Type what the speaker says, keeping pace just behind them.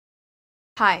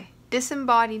Hi,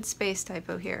 disembodied space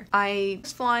typo here. I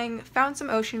was flying, found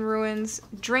some ocean ruins,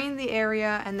 drained the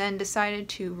area, and then decided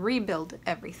to rebuild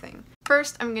everything.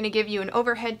 First, I'm going to give you an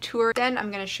overhead tour, then I'm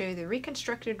going to show you the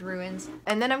reconstructed ruins,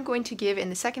 and then I'm going to give,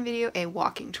 in the second video, a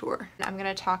walking tour. I'm going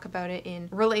to talk about it in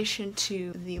relation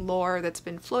to the lore that's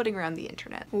been floating around the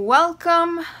internet.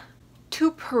 Welcome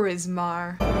to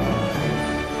Prismar.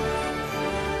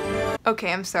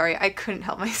 Okay, I'm sorry, I couldn't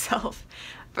help myself.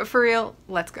 But for real,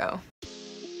 let's go.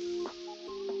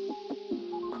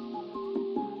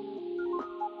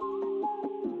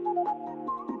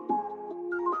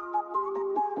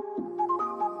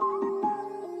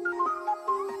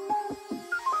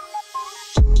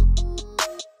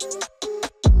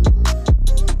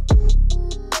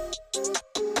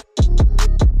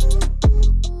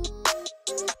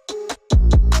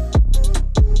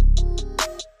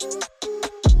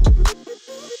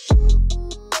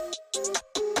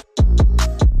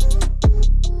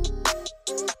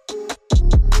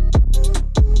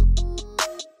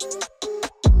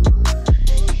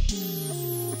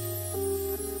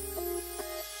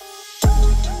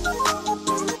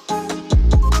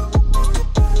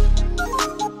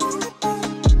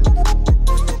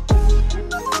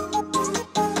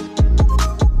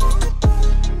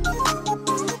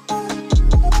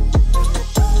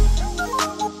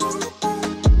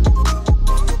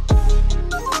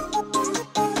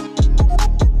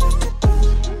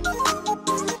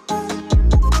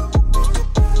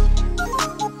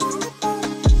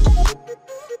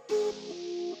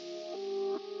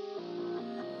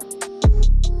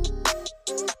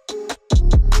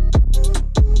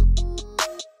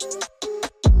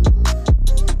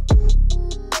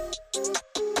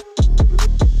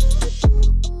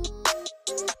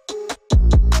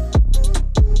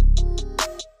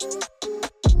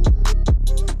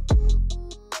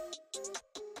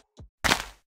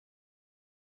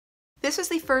 This was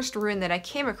the first ruin that I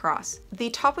came across. The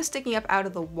top was sticking up out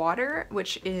of the water,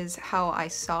 which is how I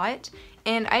saw it,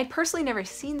 and I had personally never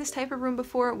seen this type of ruin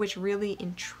before, which really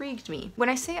intrigued me. When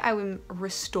I say I am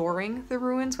restoring the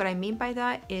ruins, what I mean by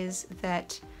that is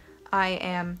that I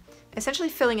am essentially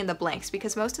filling in the blanks,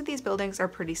 because most of these buildings are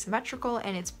pretty symmetrical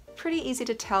and it's pretty easy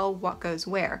to tell what goes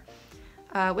where.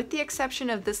 With the exception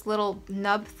of this little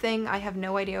nub thing, I have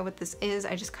no idea what this is.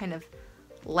 I just kind of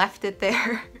left it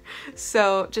there.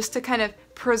 So just to kind of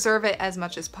preserve it as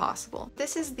much as possible.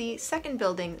 This is the second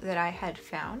building that I had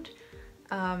found.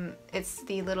 It's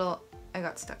the little, I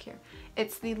got stuck here.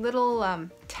 It's the little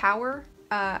tower.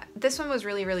 This one was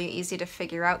really easy to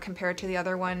figure out compared to the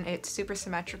other one. It's super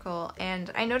symmetrical,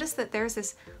 and I noticed that there's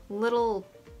this little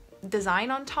design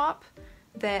on top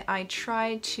that I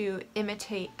tried to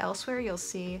imitate elsewhere. You'll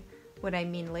see what I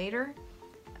mean later.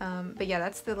 But yeah,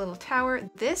 that's the little tower.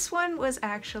 This one was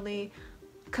actually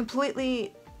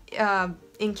completely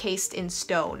encased in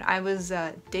stone. I was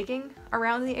digging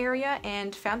around the area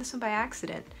and found this one by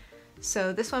accident.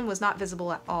 So this one was not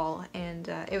visible at all, and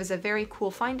it was a very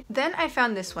cool find. Then I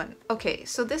found this one. Okay,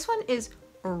 so this one is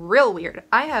real weird.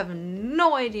 I have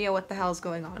no idea what the hell's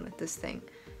going on with this thing.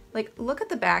 Like, look at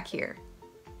the back here.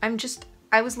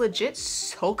 I was legit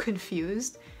so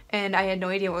confused. And I had no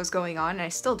idea what was going on, and I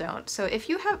still don't. So if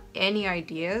you have any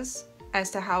ideas as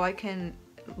to how I can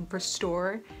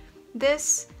restore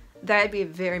this, that'd be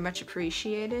very much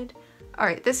appreciated.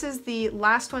 Alright, this is the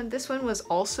last one. This one was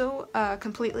also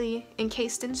completely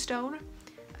encased in stone.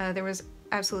 There was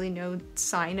absolutely no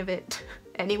sign of it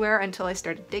anywhere until I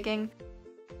started digging.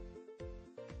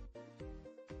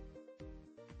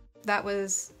 That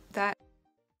was that.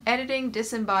 Editing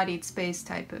disembodied space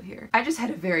typo here. I just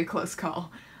had a very close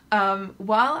call.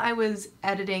 While I was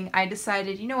editing, I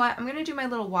decided, you know what, I'm gonna do my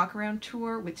little walk around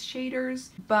tour with shaders,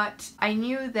 but I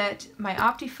knew that my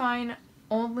Optifine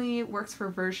only works for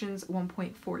versions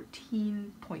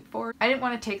 1.14.4. I didn't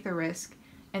want to take the risk,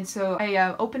 and so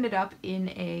I opened it up in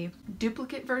a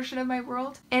duplicate version of my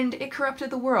world, and it corrupted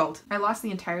the world. I lost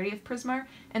the entirety of Prismar,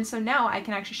 and so now I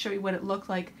can actually show you what it looked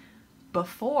like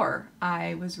before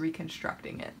I was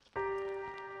reconstructing it.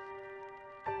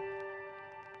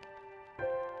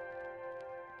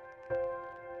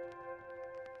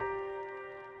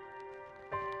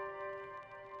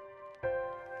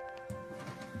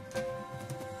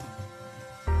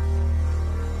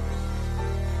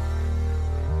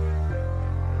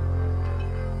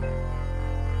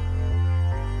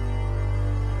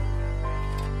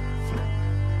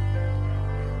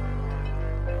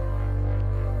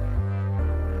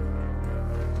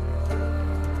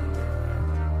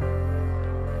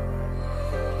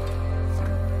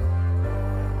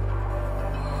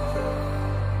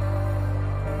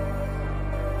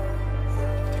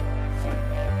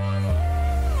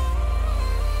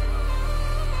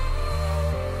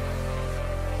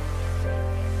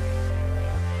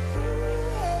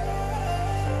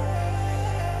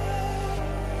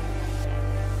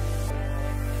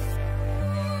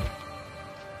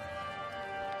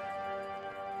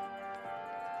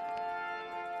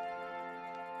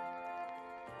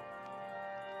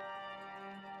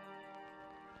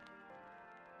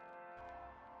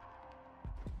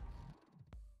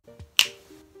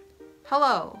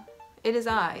 Hello, it is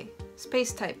I,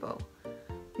 spacetypo,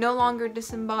 no longer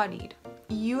disembodied.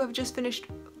 You have just finished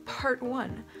part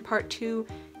 1. Part 2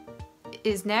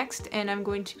 is next, and I'm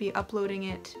going to be uploading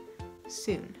it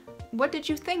soon. What did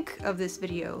you think of this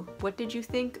video? What did you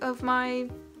think of my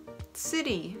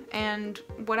city and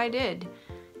what I did?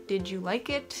 Did you like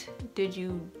it? Did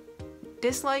you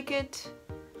dislike it?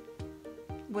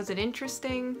 Was it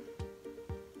interesting?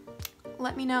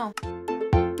 Let me know.